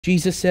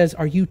Jesus says,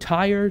 are you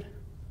tired,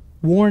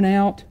 worn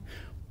out,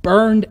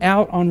 burned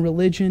out on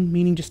religion,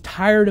 meaning just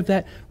tired of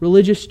that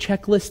religious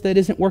checklist that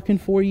isn't working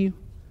for you?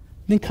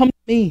 Then come to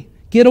me.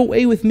 Get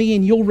away with me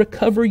and you'll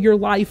recover your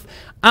life.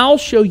 I'll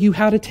show you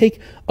how to take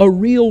a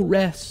real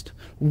rest.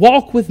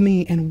 Walk with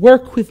me and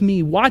work with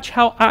me. Watch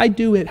how I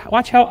do it.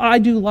 Watch how I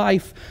do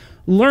life.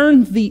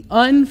 Learn the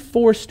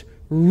unforced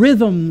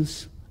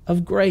rhythms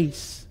of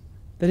grace.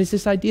 That is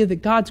this idea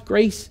that God's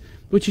grace,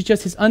 which is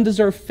just His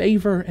undeserved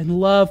favor and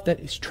love that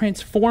is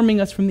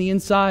transforming us from the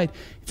inside,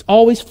 it's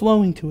always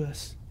flowing to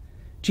us.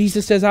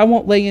 Jesus says, I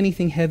won't lay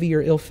anything heavy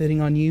or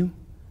ill-fitting on you.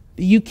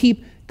 You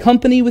keep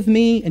company with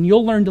me and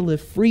you'll learn to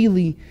live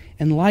freely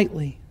and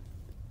lightly.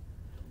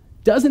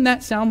 Doesn't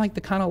that sound like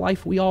the kind of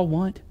life we all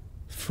want?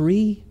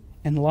 Free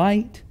and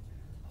light.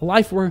 A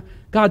life where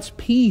God's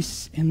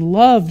peace and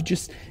love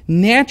just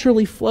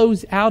naturally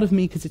flows out of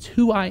me because it's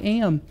who I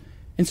am.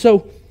 And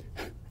so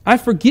I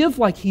forgive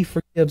like He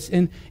forgives.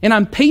 And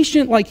I'm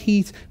patient like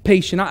He's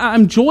patient.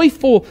 I'm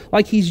joyful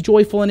like He's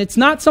joyful. And it's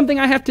not something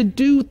I have to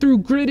do through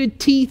gritted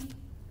teeth.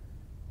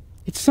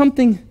 It's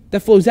something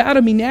that flows out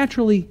of me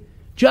naturally,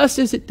 just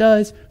as it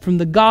does from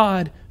the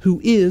God who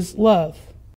is love.